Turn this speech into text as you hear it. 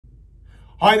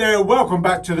Hi there, welcome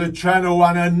back to the channel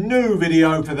and a new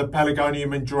video for the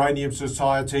Pelargonium and Geranium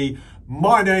Society.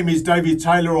 My name is David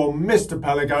Taylor, or Mr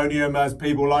Pelargonium as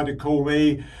people like to call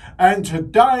me, and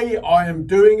today I am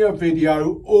doing a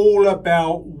video all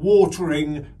about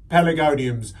watering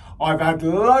pelargoniums. I've had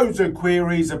loads of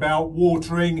queries about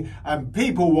watering and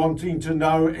people wanting to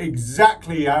know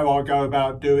exactly how I go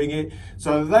about doing it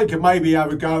so that they can maybe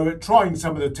have a go at trying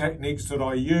some of the techniques that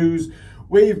I use.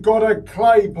 We've got a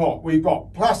clay pot, we've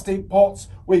got plastic pots,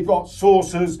 we've got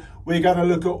saucers. We're going to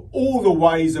look at all the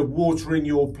ways of watering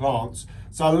your plants.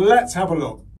 So let's have a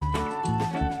look.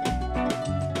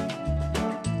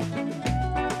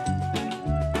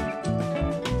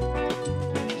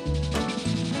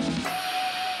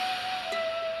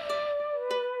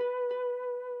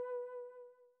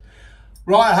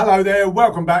 Right, hello there,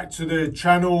 welcome back to the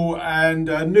channel and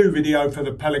a new video for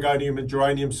the Pelargonium and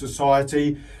Geranium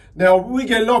Society. Now, we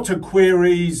get lots of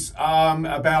queries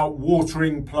about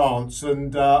watering plants,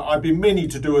 and I've been meaning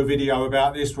to do a video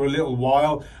about this for a little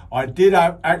while. I did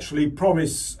actually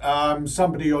promise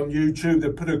somebody on YouTube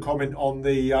that put a comment on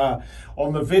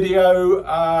the video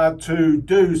to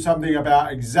do something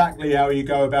about exactly how you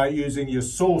go about using your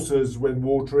saucers when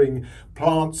watering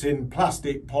plants in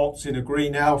plastic pots in a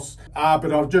greenhouse,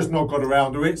 but I've just not got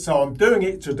around to it, so I'm doing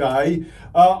it today.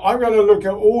 I'm going to look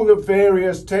at all the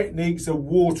various techniques of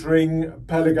watering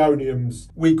pelargoniums.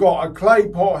 We've got a clay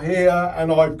pot here,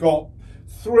 and I've got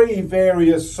three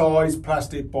various size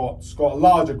plastic pots. Got a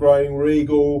larger growing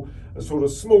regal, a sort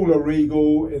of smaller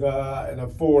regal in a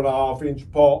 4.5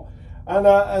 inch pot, and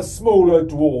a smaller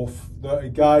dwarf that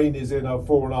again is in a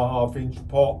 4.5 inch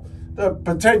pot that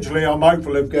potentially I'm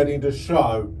hopeful of getting to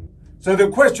show. So the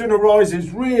question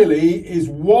arises really is,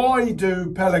 why do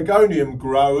pelargonium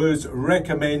growers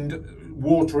recommend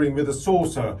watering with a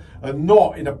saucer and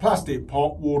not in a plastic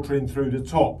pot watering through the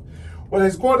top? Well,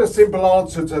 there's quite a simple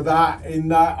answer to that, in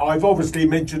that I've obviously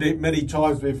mentioned it many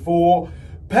times before.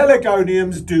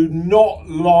 Pelargoniums do not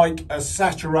like a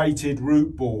saturated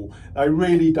root ball. They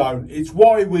really don't. It's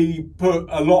why we put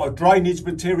a lot of drainage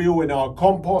material in our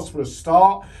compost for a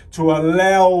start, to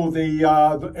allow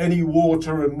any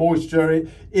water and moisture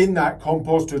in that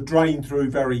compost to drain through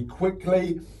very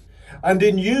quickly. And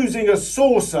in using a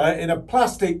saucer in a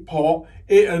plastic pot,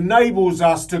 it enables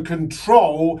us to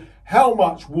control how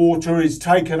much water is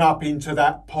taken up into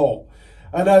that pot.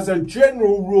 And as a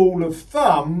general rule of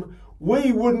thumb,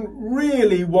 we wouldn't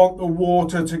really want the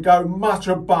water to go much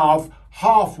above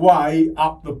halfway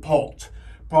up the pot,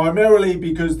 primarily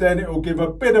because then it will give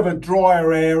a bit of a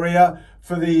drier area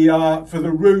for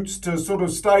the roots to sort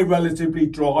of stay relatively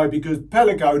dry, because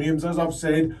pelargoniums, as I've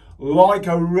said, like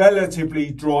a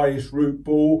relatively dryish root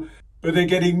ball, but they're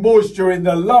getting moisture in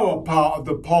the lower part of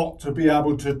the pot to be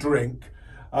able to drink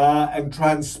and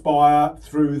transpire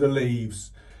through the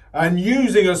leaves. And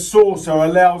using a saucer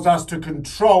allows us to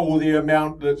control the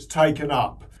amount that's taken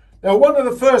up. Now, one of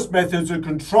the first methods of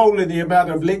controlling the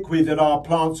amount of liquid that our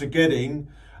plants are getting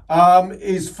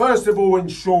is first of all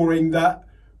ensuring that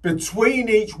between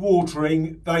each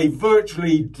watering they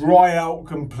virtually dry out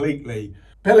completely.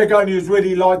 Pelargoniums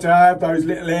really like to have those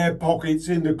little air pockets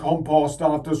in the compost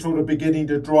after sort of beginning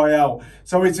to dry out.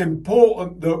 So it's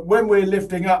important that when we're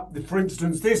lifting up, for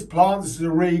instance, this plant, this is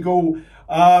a regal,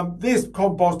 this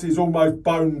compost is almost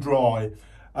bone dry.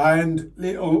 And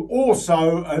it'll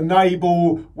also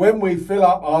enable, when we fill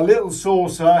up our little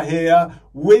saucer here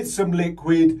with some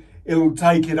liquid, it'll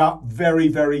take it up very,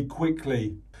 very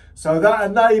quickly. So that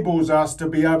enables us to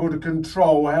be able to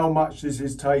control how much this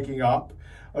is taking up,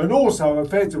 and also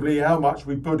effectively how much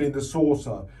we put in the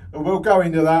saucer. And we'll go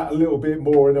into that a little bit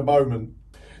more in a moment.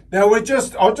 Now I'll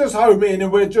just home in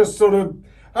and we'll just sort of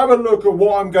have a look at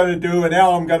what I'm going to do and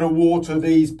how I'm going to water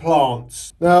these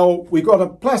plants. Now, we've got a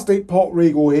plastic pot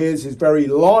regal here. This is very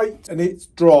light and it's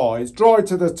dry. It's dry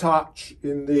to the touch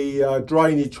in the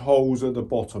drainage holes at the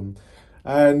bottom.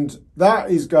 And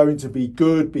that is going to be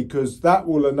good because that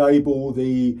will enable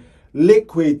the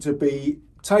liquid to be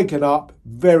taken up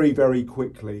very, very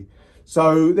quickly.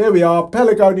 So there we are.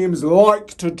 Pelargoniums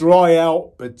like to dry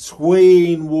out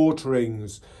between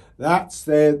waterings. That's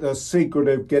the secret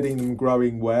of getting them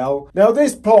growing well. Now,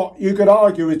 this pot, you could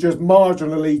argue, is just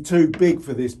marginally too big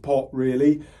for this pot,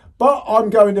 really. But I'm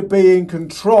going to be in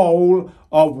control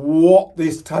of what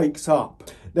this takes up.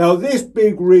 Now, this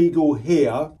big regal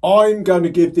here, I'm going to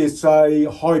give this a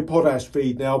high potash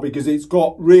feed now because it's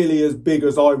got really as big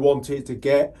as I want it to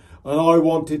get. And I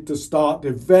want it to start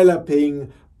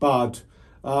developing bud.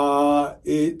 I'm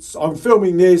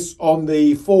filming this on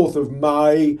the 4th of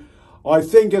May. I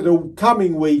think at the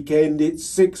coming weekend, it's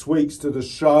 6 weeks to the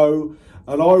show.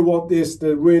 and I want this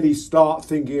to really start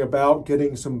thinking about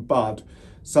getting some bud.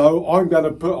 So I'm going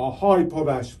to put a high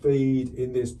potash feed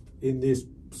in this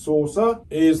saucer.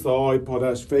 Here's the high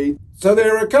potash feed. So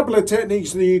there are a couple of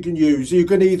techniques that you can use. You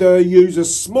can either use a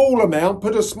small amount,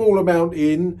 put a small amount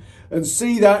in and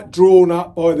see that drawn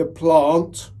up by the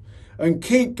plant, and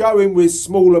keep going with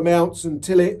small amounts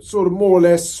until it sort of more or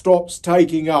less stops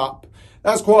taking up.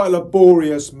 That's quite a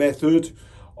laborious method.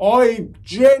 I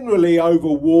generally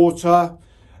overwater,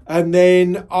 and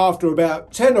then after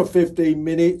about 10 or 15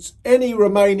 minutes, any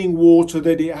remaining water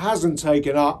that it hasn't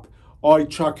taken up, I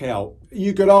chuck out.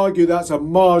 You could argue that's a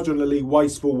marginally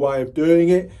wasteful way of doing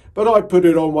it, but I put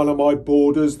it on one of my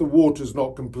borders. The water's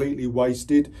not completely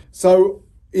wasted. So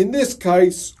in this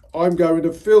case, I'm going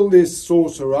to fill this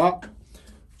saucer up.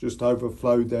 Just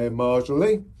overflowed there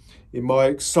marginally in my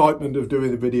excitement of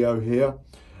doing the video here.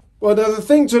 Well, now the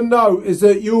thing to note is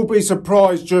that you'll be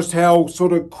surprised just how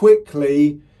sort of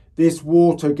quickly this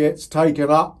water gets taken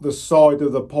up the side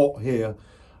of the pot here.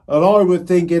 And I would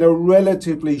think in a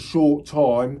relatively short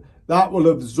time that will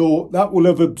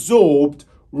have absorbed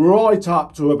right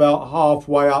up to about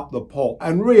halfway up the pot.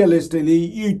 And realistically,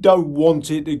 you don't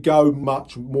want it to go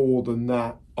much more than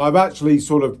that. I've actually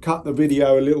sort of cut the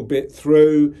video a little bit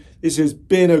through. This has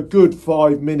been a good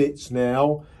 5 minutes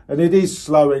now, and it is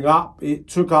slowing up. It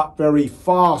took up very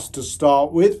fast to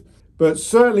start with, but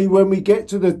certainly when we get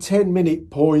to the 10-minute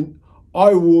point,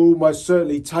 I will almost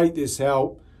certainly take this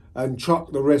out and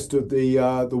chuck the rest of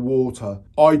the water.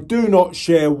 I do not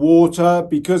share water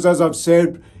because, as I've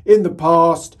said in the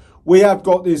past, we have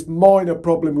got this minor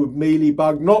problem with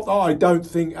mealybug. Not that I don't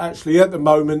think actually at the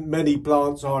moment many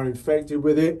plants are infected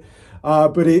with it,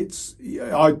 but it's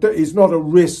not a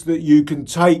risk that you can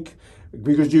take,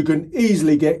 because you can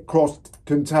easily get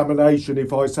cross-contamination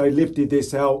if I say lifted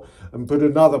this out and put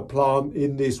another plant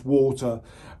in this water.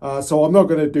 So I'm not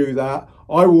going to do that.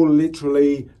 I will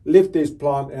literally lift this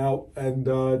plant out and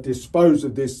dispose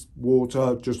of this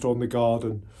water just on the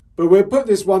garden. But we'll put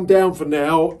this one down for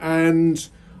now, and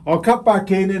I'll cut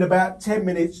back in about 10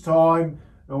 minutes time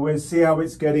and we'll see how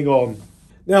it's getting on.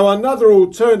 Now another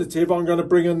alternative, I'm going to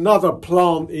bring another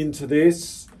plant into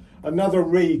this, another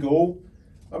regal.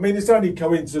 I mean, it's only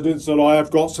coincidence that I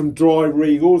have got some dry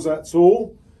regals, that's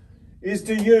all, is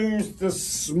to use the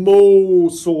small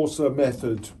saucer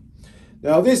method.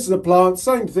 Now this is a plant,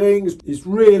 same thing, it's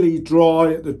really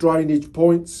dry at the drainage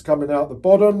points coming out the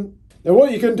bottom. Now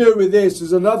what you can do with this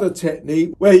is another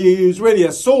technique where you use really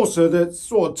a saucer that's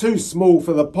sort of too small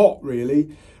for the pot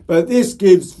really, but this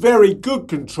gives very good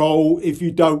control if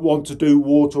you don't want to do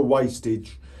water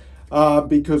wastage.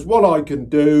 Because what I can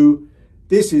do,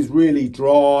 this is really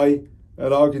dry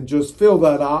and I can just fill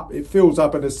that up. It fills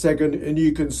up in a second and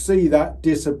you can see that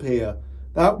disappear.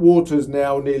 That water's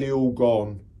now nearly all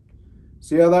gone.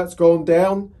 See how that's gone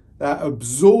down? That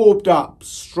absorbed up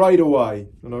straight away.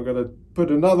 And I'm going to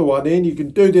put another one in. You can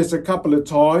do this a couple of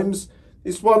times.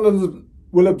 This one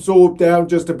will absorb down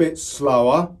just a bit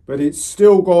slower, but it's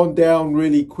still gone down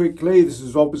really quickly. This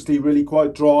is obviously really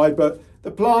quite dry, but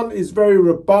the plant is very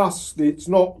robust. It's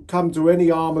not come to any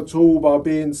harm at all by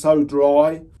being so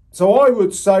dry. So I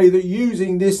would say that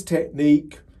using this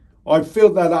technique, I've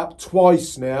filled that up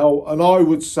twice now, and I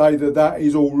would say that that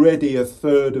is already a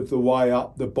third of the way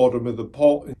up the bottom of the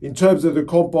pot in terms of the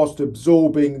compost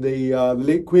absorbing the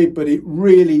liquid, but it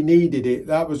really needed it.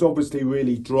 That was obviously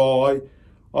really dry.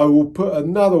 I will put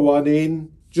another one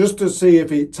in just to see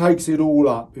if it takes it all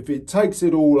up. If it takes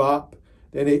it all up,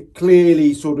 then it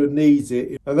clearly sort of needs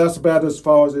it. And that's about as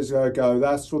far as it's going to go.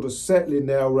 That's sort of settling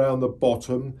now around the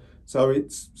bottom. So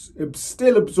it's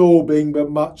still absorbing, but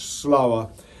much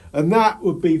slower. And that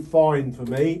would be fine for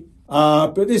me.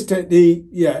 But this technique,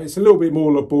 yeah, it's a little bit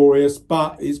more laborious,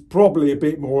 but it's probably a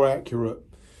bit more accurate.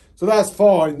 So that's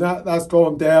fine. That's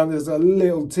gone down. There's a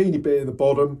little teeny bit in the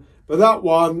bottom, but that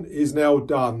one is now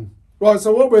done. Right,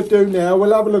 so what we'll do now,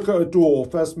 we'll have a look at a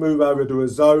dwarf. Let's move over to a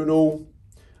zonal.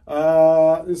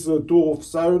 This is a dwarf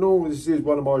zonal. This is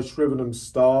one of my Shrivenham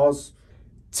stars.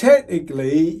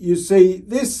 Technically, you see,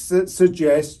 this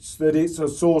suggests that it's a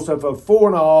saucer for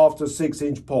 4.5 to 6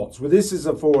 inch pots. Well, this is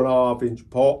a 4.5 inch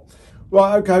pot.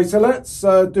 Right, okay, so let's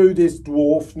do this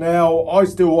dwarf. Now, I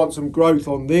still want some growth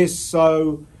on this,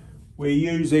 so we're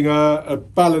using a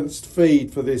balanced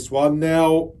feed for this one.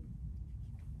 Now,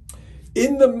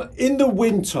 in the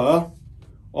winter,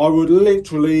 I would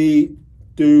literally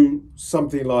do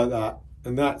something like that,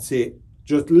 and that's it.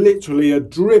 Just literally a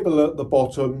dribble at the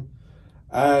bottom,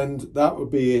 and that would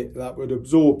be it. That would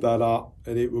absorb that up,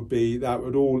 and it would be that's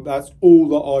all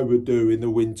that I would do in the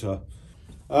winter.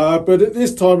 But at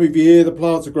this time of year, the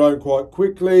plants are growing quite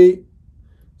quickly,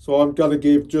 So I'm going to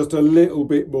give just a little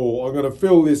bit more. I'm going to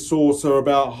fill this saucer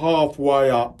about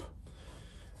halfway up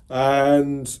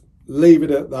and leave it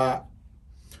at that.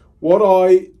 What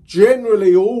I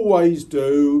generally always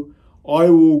do, I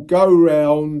will go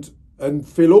round and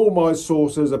fill all my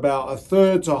saucers about a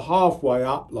third to halfway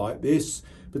up like this,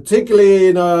 particularly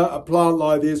in a plant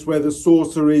like this where the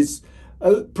saucer is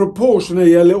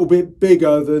proportionally a little bit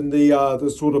bigger than the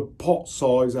sort of pot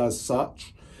size as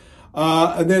such.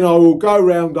 And then I will go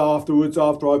round afterwards,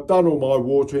 after I've done all my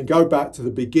watering, go back to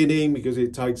the beginning because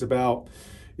it takes about,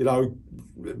 you know,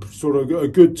 sort of a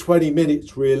good 20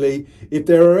 minutes really. If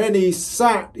there are any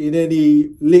sat in any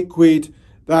liquid,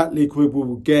 that liquid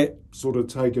will get sort of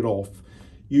taken off.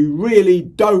 You really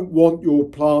don't want your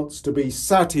plants to be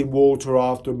sat in water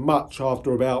after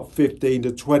about 15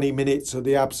 to 20 minutes at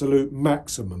the absolute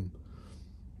maximum.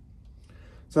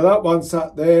 So that one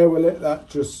sat there, we'll let that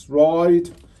just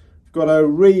ride. Got a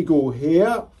Regal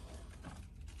here,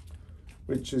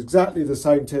 which is exactly the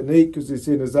same technique because it's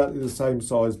in exactly the same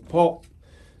size pot.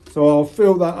 So I'll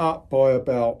fill that up by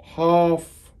about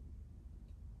half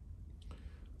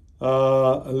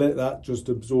and let that just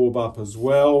absorb up as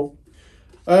well.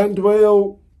 And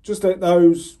we'll just let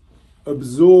those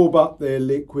absorb up their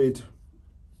liquid.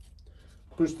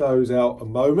 Push those out a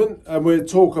moment and we'll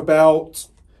talk about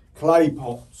clay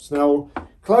pots. Now,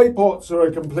 clay pots are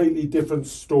a completely different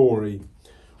story.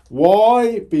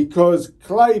 Why? Because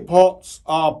clay pots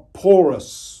are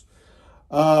porous.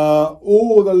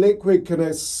 All the liquid can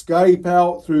escape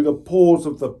out through the pores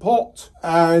of the pot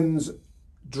and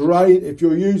drain. If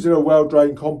you're using a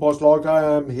well-drained compost like I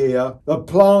am here, the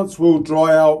plants will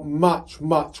dry out much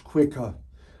quicker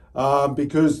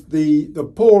because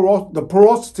the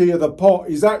porosity of the pot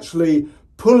is actually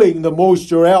pulling the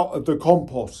moisture out of the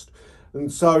compost. And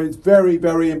so it's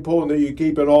very important that you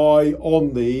keep an eye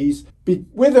on these.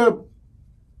 With a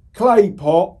clay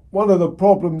pot, one of the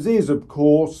problems is, of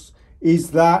course,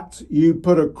 is that you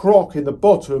put a crock in the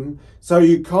bottom so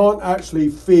you can't actually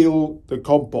feel the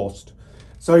compost.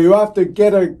 So you have to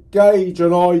gauge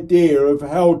an idea of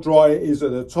how dry it is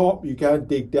at the top. You can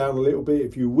dig down a little bit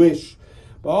if you wish.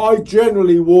 But I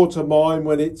generally water mine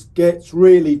when it gets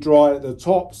really dry at the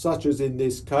top, such as in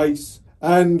this case.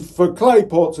 And for clay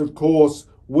pots, of course,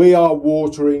 we are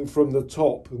watering from the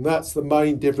top, and that's the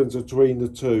main difference between the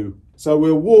two. So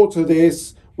we'll water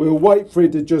this, we'll wait for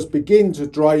it to just begin to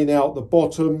drain out the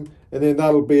bottom, and then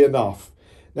that'll be enough.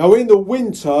 Now in the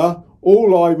winter,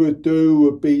 all I would do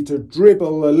would be to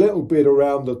dribble a little bit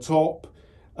around the top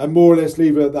and more or less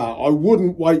leave it at that. I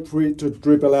wouldn't wait for it to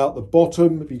dribble out the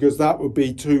bottom because that would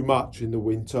be too much in the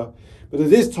winter. But at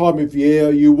this time of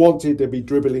year, you want it to be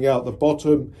dribbling out the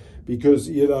bottom because,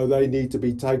 you know, they need to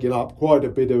be taking up quite a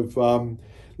bit of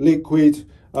liquid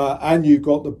and you've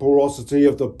got the porosity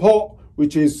of the pot,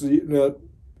 which is, you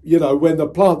know, when the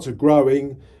plants are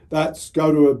growing, that's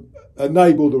going to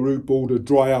enable the root ball to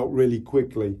dry out really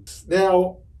quickly.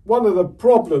 Now, one of the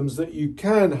problems that you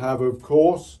can have, of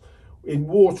course, in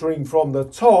watering from the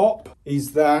top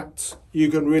is that you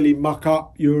can really muck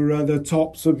up your the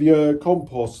tops of your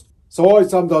compost. So I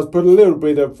sometimes put a little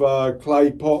bit of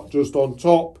clay pot just on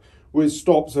top, which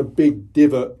stops a big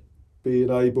divot being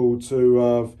able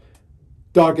to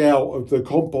dug out of the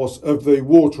compost, of the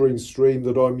watering stream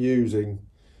that I'm using.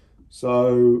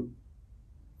 So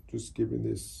just giving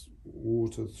this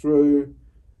water through.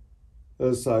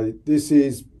 As I say, this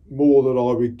is more than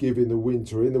I would give in the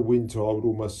winter. In the winter, I would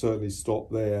almost certainly stop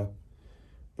there.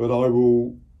 But I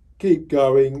will keep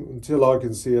going until I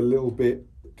can see a little bit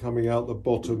coming out the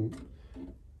bottom,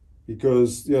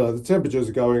 because, you know, the temperatures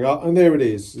are going up, and there it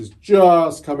is. It's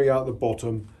just coming out the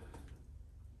bottom.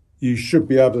 You should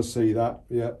be able to see that.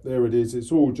 Yeah, there it is.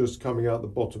 It's all just coming out the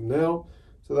bottom now.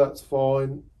 So that's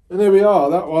fine. And there we are.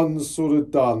 That one's sort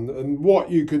of done. And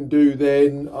what you can do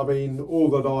then, I mean, all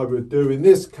that I would do in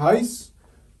this case,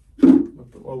 I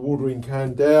put my watering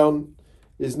can down,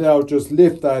 is now just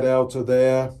lift that out of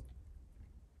there.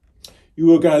 You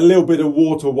will get a little bit of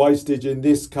water wastage in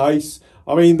this case.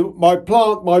 I mean, my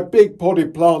big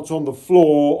potted plants on the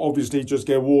floor obviously just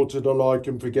get watered and I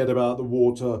can forget about the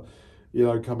water, you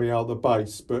know, coming out the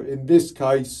base. But in this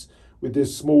case, with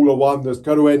this smaller one that's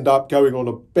going to end up going on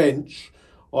a bench,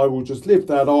 I will just lift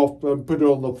that off and put it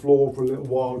on the floor for a little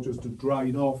while just to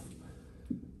drain off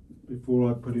before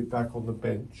I put it back on the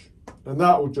bench. And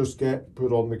that will just get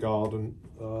put on the garden.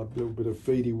 A little bit of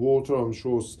feedy water. I'm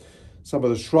sure some of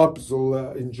the shrubs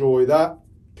will enjoy that.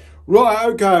 Right,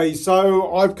 okay,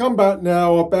 so I've come back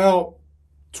now, about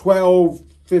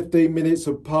 12-15 minutes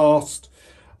have passed.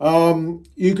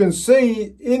 You can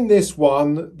see in this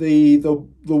one, the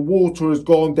water has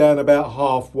gone down about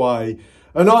halfway.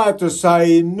 And I have to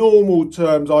say, in normal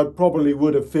terms, I probably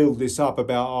would have filled this up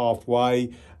about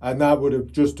halfway, and that would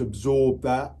have just absorbed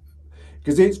that.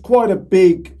 Because it's quite a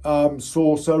big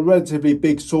saucer, relatively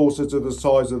big saucer to the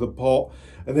size of the pot.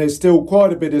 And there's still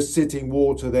quite a bit of sitting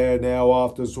water there now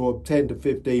after sort of 10 to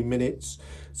 15 minutes.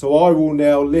 So I will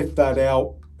now lift that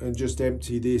out and just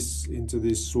empty this into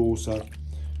this saucer.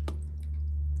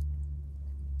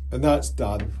 And that's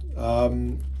done.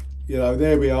 You know,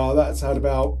 there we are. That's had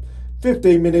about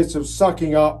 15 minutes of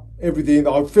sucking up everything.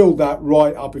 I filled that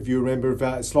right up, if you remember. In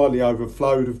fact, it slightly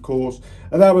overflowed, of course,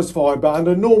 and that was fine. But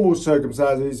under normal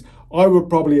circumstances, I would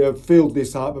probably have filled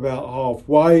this up about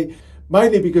halfway,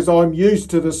 mainly because I'm used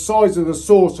to the size of the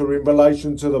saucer in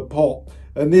relation to the pot,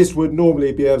 and this would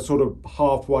normally be a sort of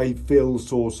halfway fill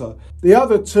saucer. The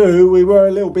other two, we were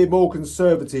a little bit more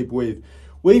conservative with.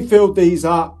 We filled these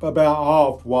up about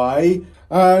halfway,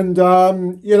 and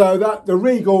you know, that the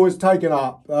Regal is taken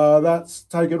up. That's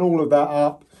taken all of that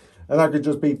up, and that could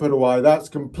just be put away. That's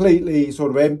completely sort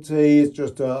of empty. It's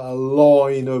just a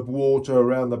line of water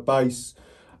around the base,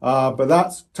 but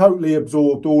that's totally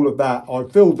absorbed all of that. I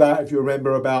filled that, if you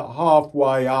remember, about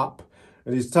halfway up,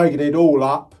 and it's taken it all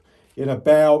up in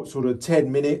about sort of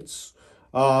 10 minutes.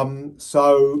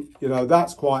 So, you know,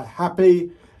 that's quite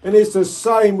happy. And it's the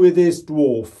same with this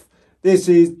dwarf. This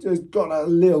has got a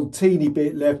little teeny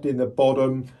bit left in the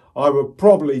bottom. I would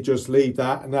probably just leave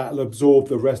that, and that'll absorb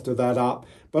the rest of that up.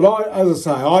 But as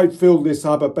I say, I filled this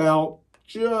up about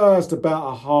just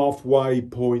about a halfway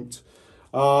point.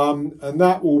 And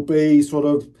that will be sort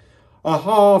of a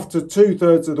half to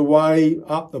 2/3 of the way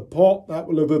up the pot. That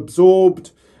will have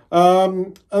absorbed,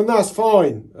 and that's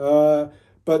fine.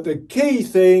 But the key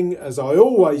thing, as I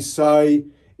always say,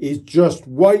 is just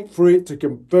wait for it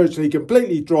to virtually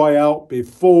completely dry out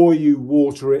before you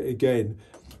water it again.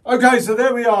 Okay, so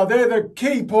there we are. They're the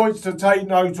key points to take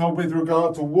note of with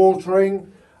regard to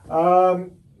watering.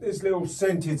 This little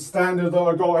scented standard that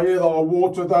I got here that I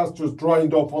watered, that's just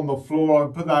drained off on the floor. I'll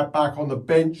put that back on the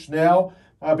bench now.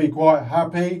 I'll be quite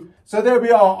happy. So there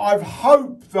we are. I've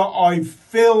hoped that I've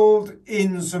filled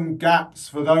in some gaps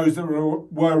for those that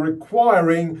were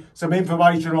requiring some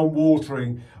information on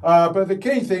watering. But the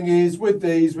key thing is with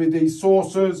these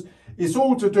saucers, it's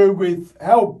all to do with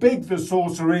how big the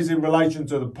saucer is in relation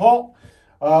to the pot,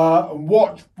 and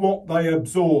watch what they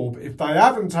absorb. If they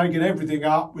haven't taken everything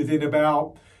up within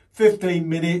about 15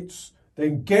 minutes,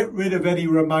 then get rid of any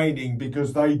remaining,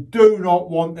 because they do not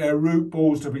want their root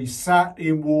balls to be sat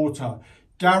in water.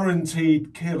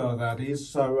 Guaranteed killer, that is.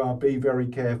 So be very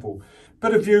careful.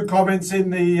 Put a few comments in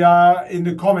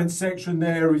the comments section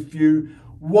there if you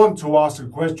want to ask a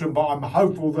question, but I'm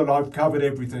hopeful that I've covered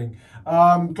everything.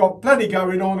 Got plenty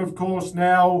going on, of course,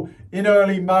 now in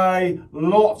early May.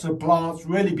 Lots of plants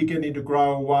really beginning to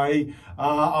grow away.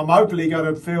 I'm hopefully going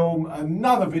to film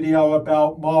another video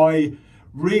about my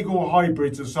Regal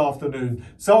hybrids this afternoon.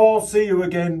 So I'll see you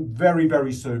again very,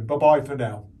 very soon. Bye-bye for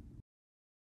now.